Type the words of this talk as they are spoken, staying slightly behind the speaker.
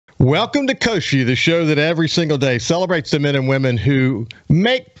Welcome to Coast Vue, the show that every single day celebrates the men and women who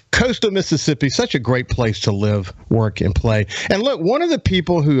make coastal Mississippi such a great place to live, work, and play. And look, one of the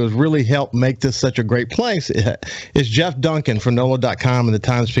people who has really helped make this such a great place is Jeff Duncan from NOLA.com and the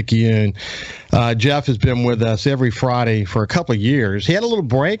Times-Picayune. Jeff has been with us every Friday for a couple of years. He had a little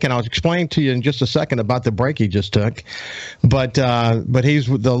break, and I'll explain to you in just a second about the break he just took. But he's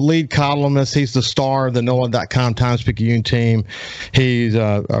the lead columnist. He's the star of the NOLA.com Times-Picayune team. He's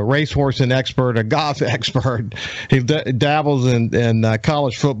a racehorse expert, a golf expert. He dabbles in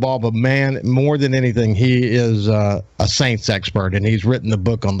college football, but man, more than anything, he is a Saints expert, and he's written the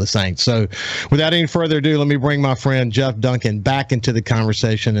book on the Saints. So without any further ado, let me bring my friend Jeff Duncan back into the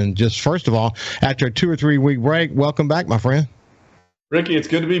conversation. And just first of all, after a 2 or 3 week break, welcome back, my friend. Ricky, it's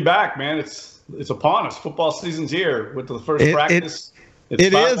good to be back, man. It's upon us. Football season's here with the first practice.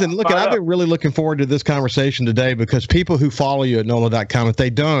 It is, and look, I've been really looking forward to this conversation today because people who follow you at NOLA.com, if they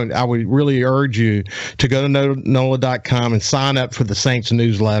don't, I would really urge you to go to NOLA.com and sign up for the Saints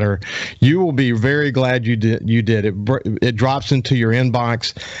newsletter. You will be very glad you did. It drops into your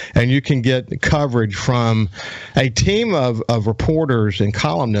inbox, and you can get coverage from a team of reporters and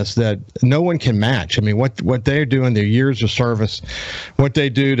columnists that no one can match. I mean, what they're doing, their years of service, what they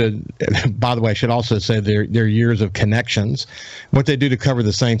do to, by the way, I should also say their years of connections, what they do to cover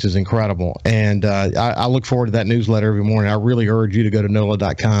the Saints is incredible. And I look forward to that newsletter every morning. I really urge you to go to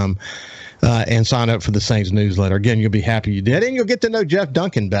NOLA.com and sign up for the Saints newsletter. Again, you'll be happy you did, and you'll get to know Jeff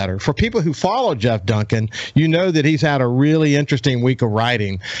Duncan better. For people who follow Jeff Duncan, you know that he's had a really interesting week of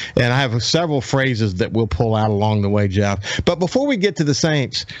writing, and I have several phrases that we'll pull out along the way, Jeff. But before we get to the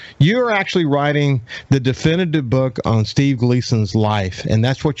Saints, you're actually writing the definitive book on Steve Gleason's life, and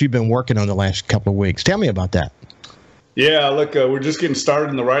that's what you've been working on the last couple of weeks. Tell me about that. Yeah, look, we're just getting started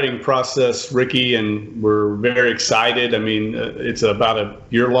in the writing process, Ricky, and we're very excited. I mean, it's about a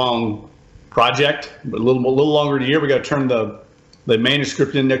year-long project, a little longer than a year. We got to turn the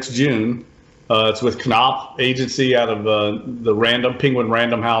manuscript in next June. It's with Knopf Agency out of the Penguin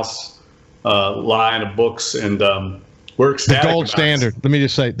Random House line of books, and we're ecstatic. The gold standard. Let me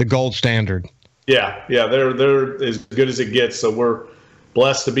just say, the gold standard. Yeah, they're as good as it gets. So we're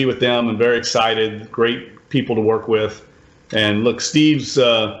blessed to be with them and very excited. Great people to work with. And look, Steve's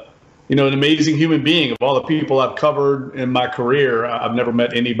an amazing human being. Of all the people I've covered in my career, I've never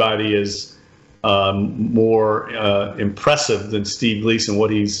met anybody as more impressive than Steve Gleason,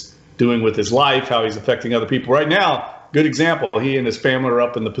 what he's doing with his life, how he's affecting other people. Right now, good example, he and his family are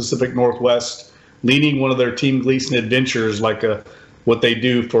up in the Pacific Northwest leading one of their Team Gleason adventures, like what they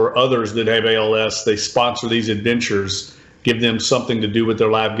do for others that have ALS. They sponsor these adventures, give them something to do with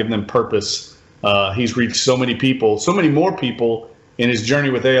their life, give them purpose. He's reached so many people, so many more people in his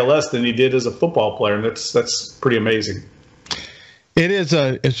journey with ALS than he did as a football player, and that's pretty amazing.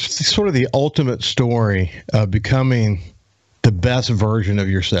 It's sort of the ultimate story of becoming the best version of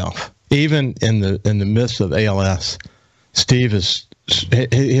yourself, even in the midst of ALS. Steve has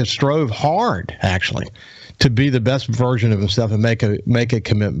strove hard, actually, to be the best version of himself and make a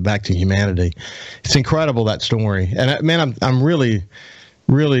commitment back to humanity. It's incredible, that story, and man, I'm really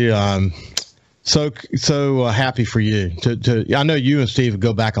so happy for you. I know you and Steve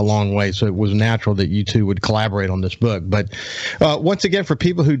go back a long way, so it was natural that you two would collaborate on this book. But once again, for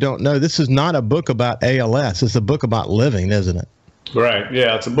people who don't know, this is not a book about ALS. It's a book about living, isn't it? Right.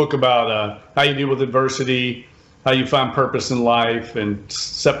 Yeah, it's a book about how you deal with adversity, how you find purpose in life, and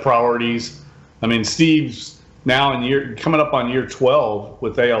set priorities. I mean, Steve's now coming up on year 12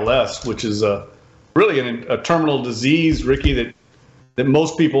 with ALS, which is really a terminal disease, Ricky, that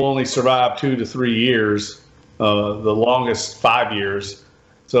most people only survive 2 to 3 years, the longest 5 years.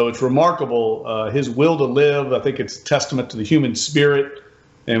 So it's remarkable, his will to live. I think it's a testament to the human spirit,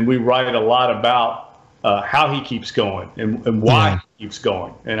 and we write a lot about how he keeps going and why he keeps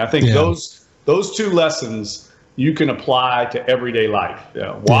going. And I think those two lessons you can apply to everyday life,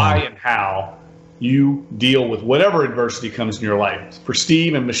 why and how you deal with whatever adversity comes in your life. For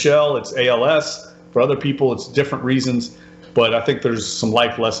Steve and Michelle, it's ALS. For other people, it's different reasons. But I think there's some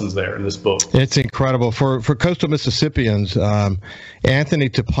life lessons there in this book. It's incredible. For coastal Mississippians, Anthony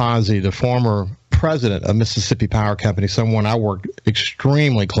Topazzi, the former president of Mississippi Power Company, someone I worked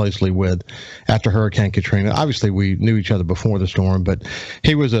extremely closely with after Hurricane Katrina. Obviously, we knew each other before the storm, but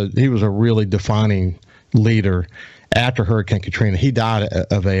he was a really defining leader after Hurricane Katrina. He died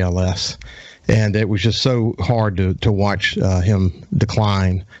of ALS. And it was just so hard to watch him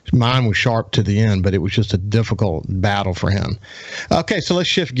decline. Mine was sharp to the end, but it was just a difficult battle for him. Okay, so let's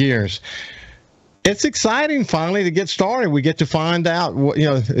shift gears. It's exciting finally to get started. We get to find out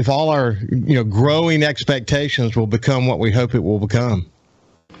if all our growing expectations will become what we hope it will become.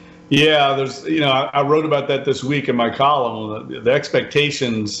 Yeah, I wrote about that this week in my column. The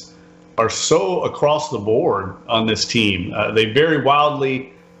expectations are so across the board on this team. They vary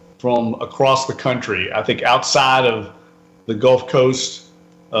wildly from across the country. I think outside of the Gulf Coast,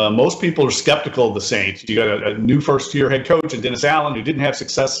 most people are skeptical of the Saints. You got a new first-year head coach in Dennis Allen, who didn't have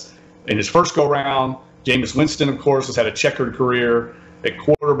success in his first go-round. Jameis Winston, of course, has had a checkered career at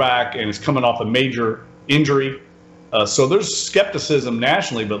quarterback and is coming off a major injury. So there's skepticism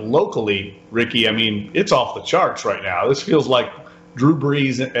nationally, but locally, Ricky, I mean, it's off the charts right now. This feels like Drew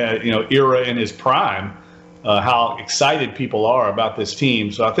Brees, era in his prime. How excited people are about this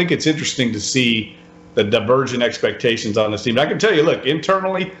team. So I think it's interesting to see the divergent expectations on this team. I can tell you, look,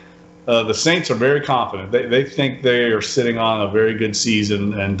 internally, the Saints are very confident. They think they are sitting on a very good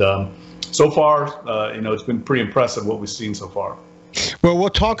season, and so far, it's been pretty impressive what we've seen so far. Well, we'll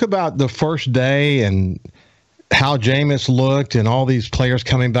talk about the first day and how Jameis looked and all these players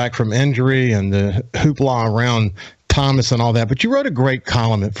coming back from injury and the hoopla around Thomas and all that. But you wrote a great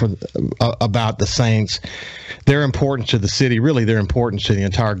column about the Saints, their importance to the city, really their importance to the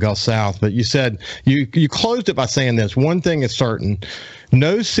entire Gulf South. But you said you closed it by saying this: one thing is certain,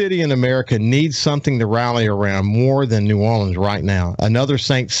 no city in America needs something to rally around more than New Orleans right now. Another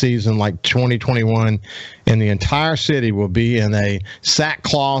Saints season like 2021, and the entire city will be in a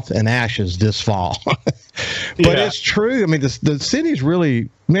sackcloth and ashes this fall. But it's true. I mean, the city's really,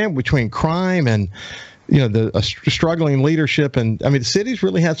 man, between crime and the struggling leadership, and I mean, the city's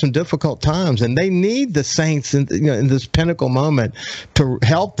really had some difficult times, and they need the Saints in this pinnacle moment to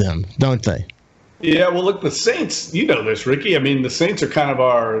help them, don't they? Yeah, well, look, the Saints, you know this, Ricky. I mean, the Saints are kind of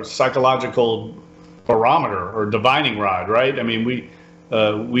our psychological barometer or divining rod, right? I mean, we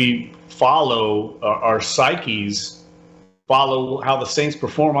follow our psyches, follow how the Saints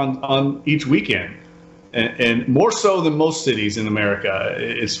perform on each weekend. And more so than most cities in America.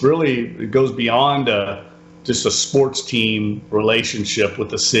 It goes beyond just a sports team relationship with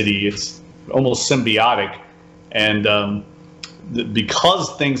the city. It's almost symbiotic. And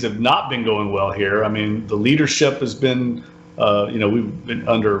because things have not been going well here, I mean, the leadership has been,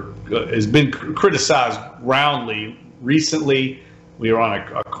 has been criticized roundly recently. We are on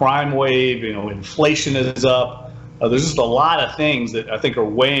a crime wave. Inflation is up. There's just a lot of things that I think are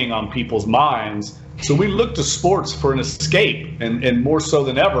weighing on people's minds. So we look to sports for an escape, and more so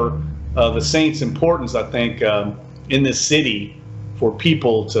than ever, the Saints' importance, I think, in this city for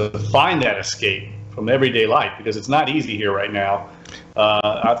people to find that escape from everyday life, because it's not easy here right now.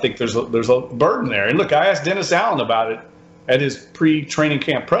 I think there's a burden there. And look, I asked Dennis Allen about it at his pre-training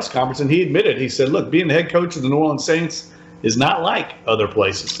camp press conference, and he admitted, he said, look, being the head coach of the New Orleans Saints is not like other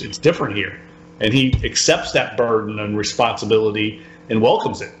places. It's different here. And he accepts that burden and responsibility and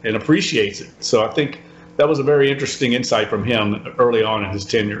welcomes it and appreciates it. So I think that was a very interesting insight from him early on in his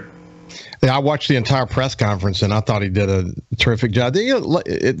tenure. Yeah, I watched the entire press conference, and I thought he did a terrific job.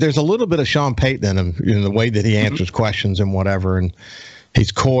 There's a little bit of Sean Payton in him, in the way that he answers questions and whatever, and he's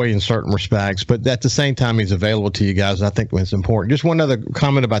coy in certain respects, but at the same time, he's available to you guys. I think it's important. Just one other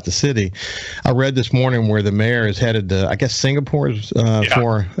comment about the city. I read this morning where the mayor is headed to, I guess, Singapore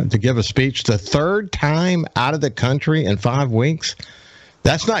to give a speech. The third time out of the country in 5 weeks.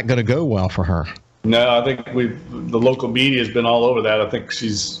 That's not going to go well for her. No, I think the local media has been all over that. I think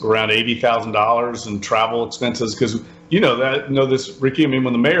she's around $80,000 in travel expenses, because this, Ricky. I mean,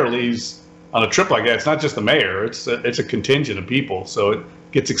 when the mayor leaves on a trip like that, it's not just the mayor; it's a contingent of people. So it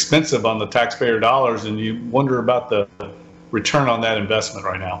gets expensive on the taxpayer dollars, and you wonder about the return on that investment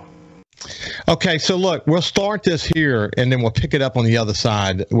right now. Okay, so look, we'll start this here, and then we'll pick it up on the other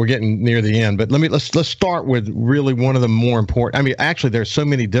side. We're getting near the end, but let's start with really one of the more important. I mean, actually, there's so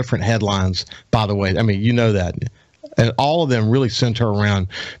many different headlines, by the way. I mean, you know that, and all of them really center around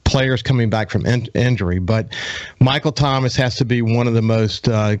players coming back from injury. But Michael Thomas has to be one of the most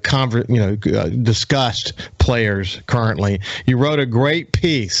discussed players currently. You wrote a great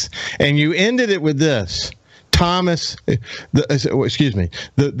piece, and you ended it with this. Thomas,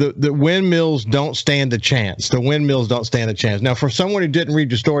 the windmills don't stand a chance. The windmills don't stand a chance. Now, for someone who didn't read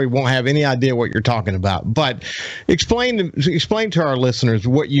your story, won't have any idea what you're talking about. But explain to our listeners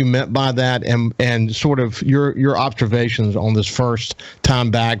what you meant by that, and sort of your observations on this first time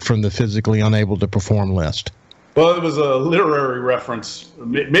back from the physically unable to perform list. Well, it was a literary reference,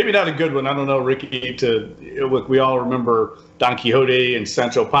 maybe not a good one. I don't know, Ricky. We all remember Don Quixote and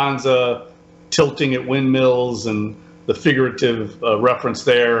Sancho Panza tilting at windmills, and the figurative reference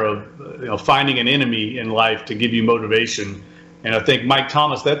there of finding an enemy in life to give you motivation. And I think Mike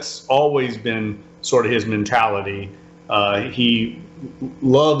Thomas, that's always been sort of his mentality. He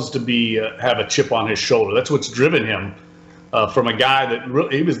loves to have a chip on his shoulder. That's what's driven him from a guy that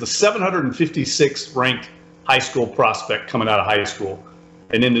really, he was the 756th ranked high school prospect coming out of high school,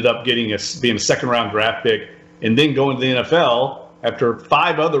 and ended up being a second-round draft pick, and then going to the NFL after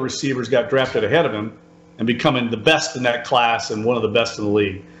 5 other receivers got drafted ahead of him, and becoming the best in that class and one of the best in the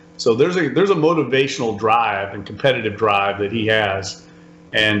league. So there's a motivational drive and competitive drive that he has,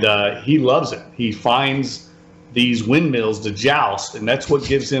 and he loves it. He finds these windmills to joust, and that's what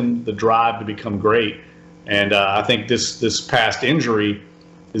gives him the drive to become great. And I think this past injury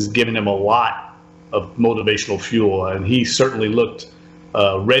is giving him a lot of motivational fuel, and he certainly looked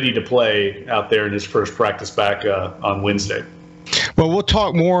ready to play out there in his first practice back on Wednesday. Well, we'll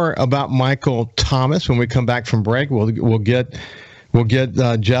talk more about Michael Thomas when we come back from break. We'll get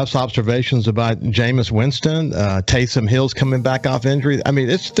Jeff's observations about Jameis Winston, Taysom Hill's coming back off injury. I mean,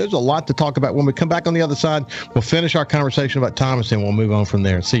 there's a lot to talk about. When we come back on the other side, we'll finish our conversation about Thomas, and we'll move on from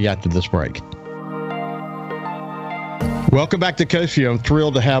there. See you after this break. Welcome back to Coast Vue. I'm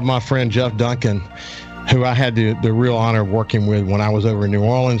thrilled to have my friend Jeff Duncan, who I had the real honor of working with when I was over in New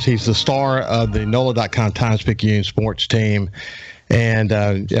Orleans. He's the star of the NOLA.com Times-Picayune sports team. And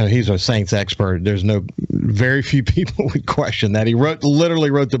he's a Saints expert. There's very few people would question that. He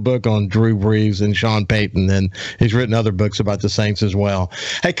literally wrote the book on Drew Brees and Sean Payton, and he's written other books about the Saints as well.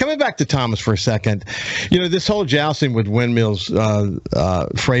 Hey, coming back to Thomas for a second, this whole jousting with windmills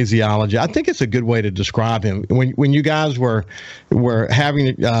phraseology, I think it's a good way to describe him. When you guys were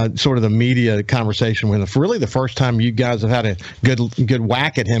having sort of the media conversation with him, really the first time you guys have had a good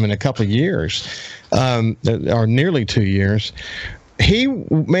whack at him in a couple of years, or nearly 2 years. He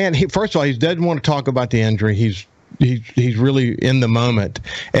first of all, he doesn't want to talk about the injury. He's really in the moment,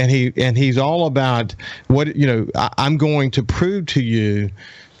 and he's all about what I'm going to prove to you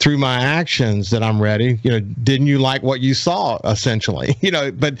through my actions that I'm ready. Didn't you like what you saw? Essentially,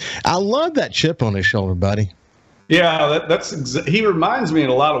 But I love that chip on his shoulder, buddy. Yeah, he reminds me in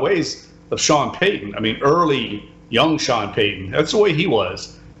a lot of ways of Sean Payton. I mean, early young Sean Payton. That's the way he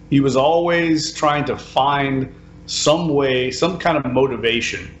was. He was always trying to find some kind of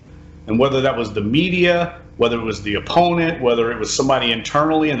motivation. And whether that was the media, whether it was the opponent, whether it was somebody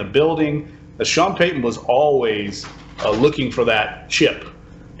internally in the building, Sean Payton was always looking for that chip.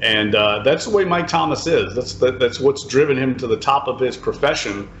 And that's the way Mike Thomas is. That's what's driven him to the top of his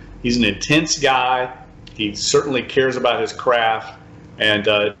profession. He's an intense guy. He certainly cares about his craft. And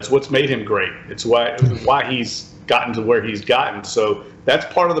it's what's made him great. It's why he's gotten to where he's gotten. So that's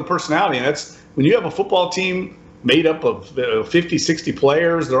part of the personality. And that's when you have a football team made up of 50, 60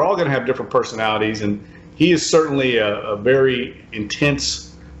 players, they're all going to have different personalities. And he is certainly a very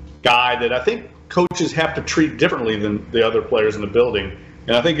intense guy that I think coaches have to treat differently than the other players in the building.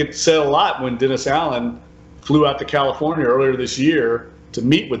 And I think it said a lot when Dennis Allen flew out to California earlier this year to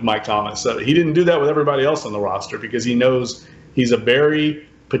meet with Mike Thomas. He didn't do that with everybody else on the roster because he knows he's a very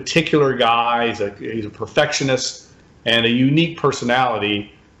particular guy. He's a perfectionist and a unique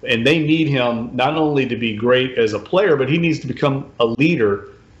personality. And they need him not only to be great as a player, but he needs to become a leader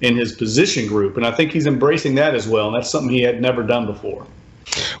in his position group. And I think he's embracing that as well. And that's something he had never done before.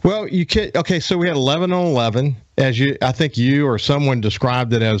 Well, so we had 11 on 11. I think you or someone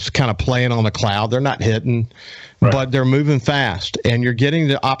described it as kind of playing on a cloud. They're not hitting, right, but they're moving fast. And you're getting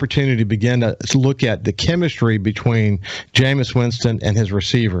the opportunity to begin to look at the chemistry between Jameis Winston and his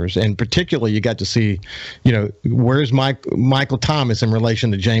receivers. And particularly, you got to see, where's Michael Thomas in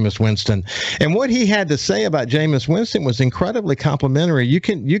relation to Jameis Winston. And what he had to say about Jameis Winston was incredibly complimentary. You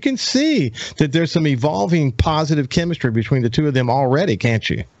can see that there's some evolving positive chemistry between the two of them already, can't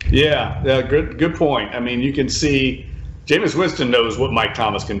you? Yeah, good point. I mean, you can see Jameis Winston knows what Mike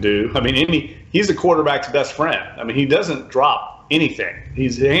Thomas can do. I mean, he's the quarterback's best friend. I mean, he doesn't drop anything.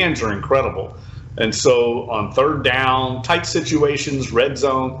 His hands are incredible. And so on third down, tight situations, red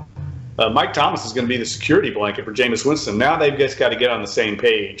zone, Mike Thomas is going to be the security blanket for Jameis Winston. Now they've just got to get on the same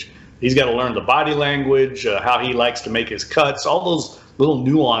page. He's got to learn the body language, how he likes to make his cuts, all those little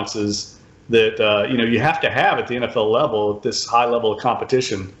nuances that you have to have at the NFL level at this high level of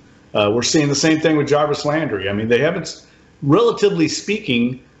competition. We're seeing the same thing with Jarvis Landry. I mean, they haven't, relatively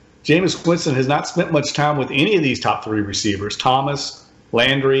speaking, Jameis Winston has not spent much time with any of these top three receivers, Thomas,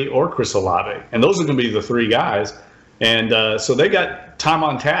 Landry, or Chris Olave. And those are going to be the three guys. And so they got time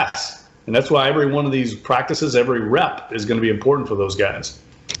on task. And that's why every one of these practices, every rep is going to be important for those guys.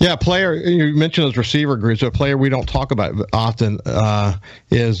 Yeah, player, you mentioned those receiver groups. A player we don't talk about often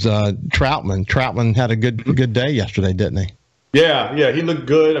is Troutman. Troutman had a good day yesterday, didn't he? Yeah, he looked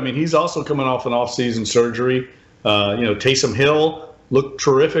good. I mean, he's also coming off an off-season surgery. Taysom Hill looked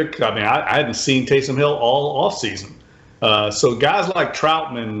terrific. I mean, I hadn't seen Taysom Hill all off-season. So guys like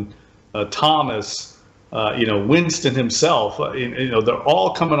Troutman, Thomas, Winston himself, they're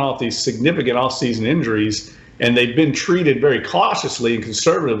all coming off these significant offseason injuries, and they've been treated very cautiously and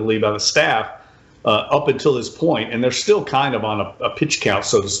conservatively by the staff up until this point, and they're still kind of on a pitch count,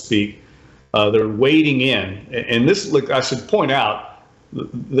 so to speak. They're wading in, and this, look, I should point out,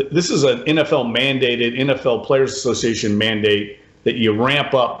 this is an NFL mandated, NFL Players Association mandate that you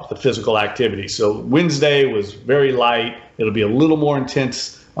ramp up the physical activity. So Wednesday was very light. It'll be a little more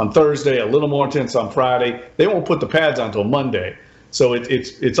intense on Thursday, a little more intense on Friday. They won't put the pads on until Monday. So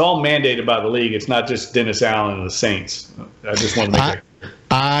it's all mandated by the league. It's not just Dennis Allen and the Saints. I just want to make that clear.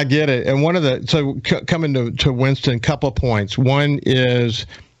 I get it. And coming to Winston, couple of points. One is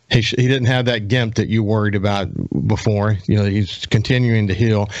he didn't have that gimp that you worried about before. He's continuing to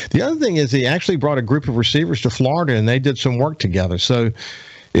heal. The other thing is he actually brought a group of receivers to Florida, and they did some work together. So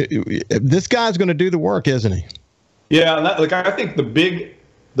this guy's going to do the work, isn't he? Yeah, and I think the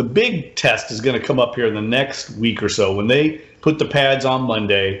big test is going to come up here in the next week or so when they put the pads on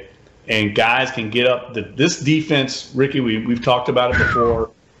Monday and guys can get up. This defense, Ricky, we've talked about it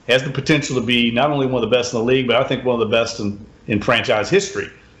before, has the potential to be not only one of the best in the league, but I think one of the best in franchise history.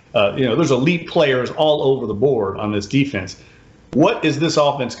 There's elite players all over the board on this defense. What is this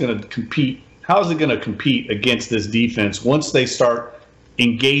offense going to compete? How is it going to compete against this defense once they start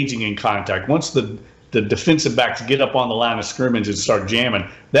engaging in contact? Once the defensive backs get up on the line of scrimmage and start jamming,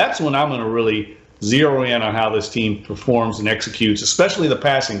 that's when I'm going to really zero in on how this team performs and executes, especially the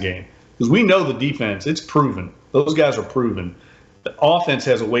passing game. Because we know the defense, it's proven. Those guys are proven. The offense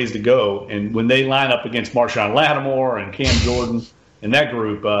has a ways to go, and when they line up against Marshawn Lattimore and Cam Jordan and that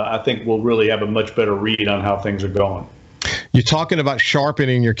group, I think we'll really have a much better read on how things are going. You're talking about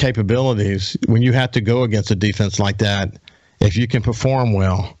sharpening your capabilities when you have to go against a defense like that. If you can perform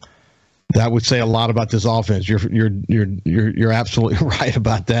well, that would say a lot about this offense. You're absolutely right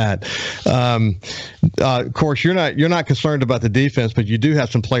about that. Of course, you're not concerned about the defense, but you do have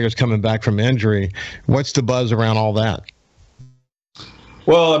some players coming back from injury. What's the buzz around all that?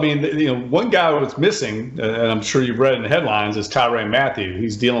 Well, one guy that's missing, and I'm sure you've read in the headlines, is Tyrann Mathieu.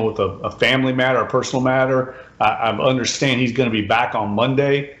 He's dealing with a family matter, a personal matter. I understand he's going to be back on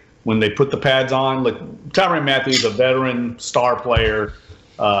Monday when they put the pads on. Look, Tyrann Mathieu is a veteran star player.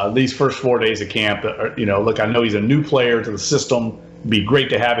 These first 4 days of camp, look, I know he's a new player to the system. It'd be great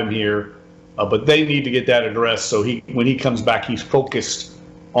to have him here, but they need to get that addressed so when he comes back, he's focused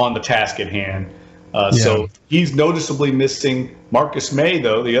on the task at hand. So he's noticeably missing. Marcus May,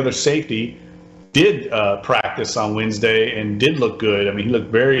 though, the other safety, did practice on Wednesday and did look good. He looked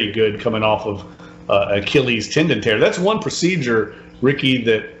very good coming off of Achilles tendon tear. That's one procedure, Ricky,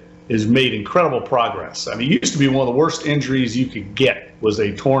 that has made incredible progress. It used to be one of the worst injuries you could get was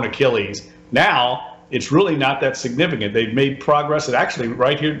a torn Achilles. Now it's really not that significant. They've made progress. And actually,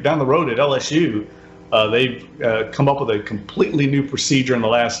 right here down the road at LSU, they've come up with a completely new procedure in the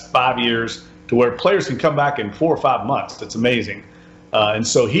last 5 years to where players can come back in 4 or 5 months. That's amazing. And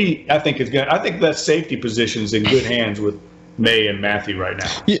so I think that safety position is in good hands with May and Matthew right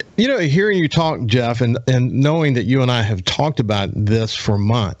now. Hearing you talk, Jeff, and knowing that you and I have talked about this for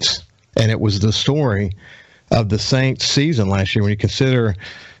months, and it was the story of the Saints season last year when you consider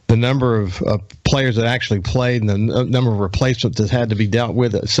the number of players that actually played and the number of replacements that had to be dealt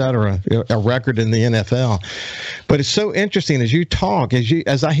with, et cetera, a record in the NFL. But it's so interesting as you talk,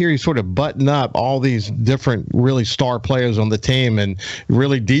 as I hear you sort of button up all these different really star players on the team and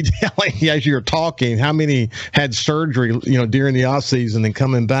really detailing as you're talking how many had surgery, during the offseason and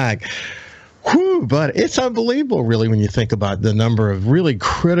coming back. Whew, but it's unbelievable, really, when you think about the number of really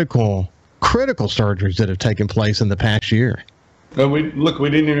critical surgeries that have taken place in the past year. We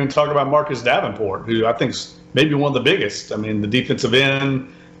didn't even talk about Marcus Davenport, who I think is maybe one of the biggest. The defensive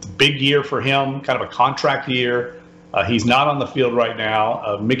end, it's a big year for him, kind of a contract year. He's not on the field right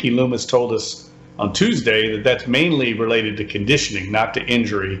now. Mickey Loomis told us on Tuesday that that's mainly related to conditioning, not to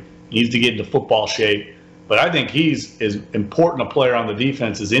injury. He needs to get into football shape. But I think he's as important a player on the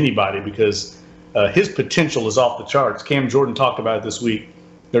defense as anybody because his potential is off the charts. Cam Jordan talked about it this week.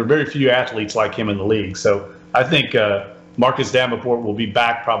 There are very few athletes like him in the league. So I think Marcus Davenport will be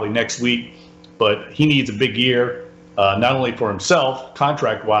back probably next week, but he needs a big year, not only for himself,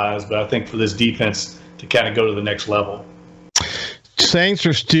 contract-wise, but I think for this defense to kind of go to the next level. Saints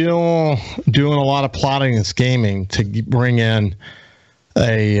are still doing a lot of plotting and scheming to bring in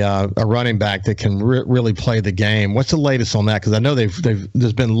a running back that can really play the game. What's the latest on that? Because I know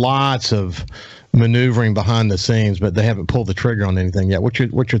there's been lots of maneuvering behind the scenes, but they haven't pulled the trigger on anything yet. What's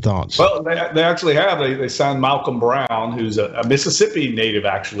your thoughts? Well, they actually have. They signed Malcolm Brown, who's a Mississippi native,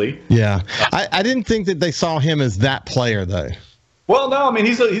 actually. Yeah, I didn't think that they saw him as that player, though. Well, no,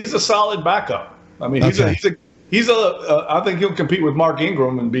 he's a solid backup. I mean, I think he'll compete with Mark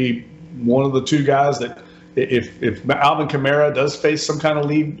Ingram and be one of the two guys that if Alvin Kamara does face some kind of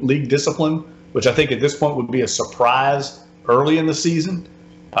league discipline, which I think at this point would be a surprise early in the season.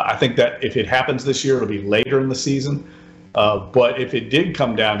 I think that if it happens this year, it'll be later in the season. But if it did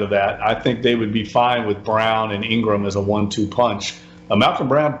come down to that, I think they would be fine with Brown and Ingram as a 1-2 punch. Malcolm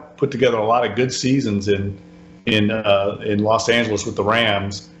Brown put together a lot of good seasons in Los Angeles with the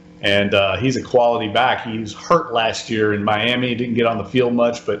Rams, and he's a quality back. He was hurt last year in Miami. He didn't get on the field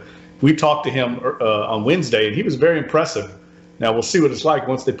much, but we talked to him on Wednesday, and he was very impressive. Now, we'll see what it's like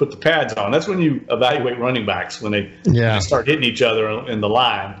once they put the pads on. That's when you evaluate running backs, when they start hitting each other in the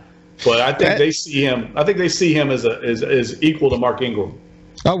line. But I think they see him. I think they see him as equal to Mark Ingram.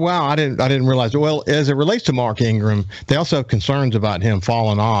 Oh wow, I didn't realize. Well, as it relates to Mark Ingram, they also have concerns about him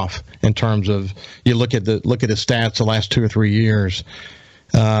falling off in terms of you look at his stats the last 2 or 3 years.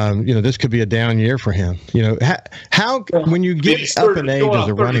 This could be a down year for him. How when you get up in age as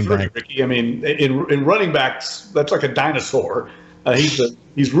a running back, Ricky, I mean, in running backs, that's like a dinosaur.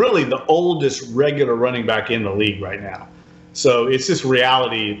 He's really the oldest regular running back in the league right now. So it's just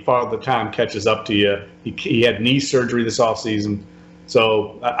reality. Father Time catches up to you. He had knee surgery this offseason.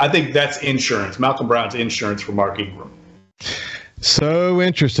 So I think that's insurance. Malcolm Brown's insurance for Mark Ingram. So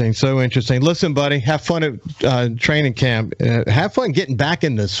interesting. Listen, buddy, have fun at training camp. Have fun getting back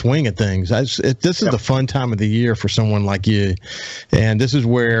in the swing of things. This is the fun time of the year for someone like you. And this is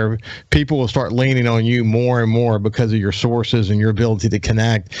where people will start leaning on you more and more because of your sources and your ability to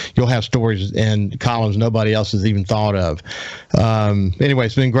connect. You'll have stories and columns nobody else has even thought of. Anyway,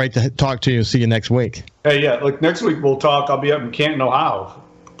 it's been great to talk to you and see you next week. Hey, yeah, look, next week we'll talk. I'll be up in Canton, Ohio,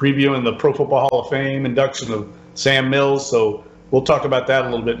 previewing the Pro Football Hall of Fame induction of Sam Mills. So we'll talk about that a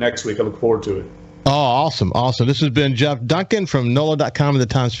little bit next week. I look forward to it. Oh, awesome. This has been Jeff Duncan from NOLA.com and the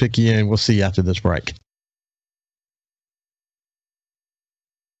Times-Picayune. We'll see you after this break.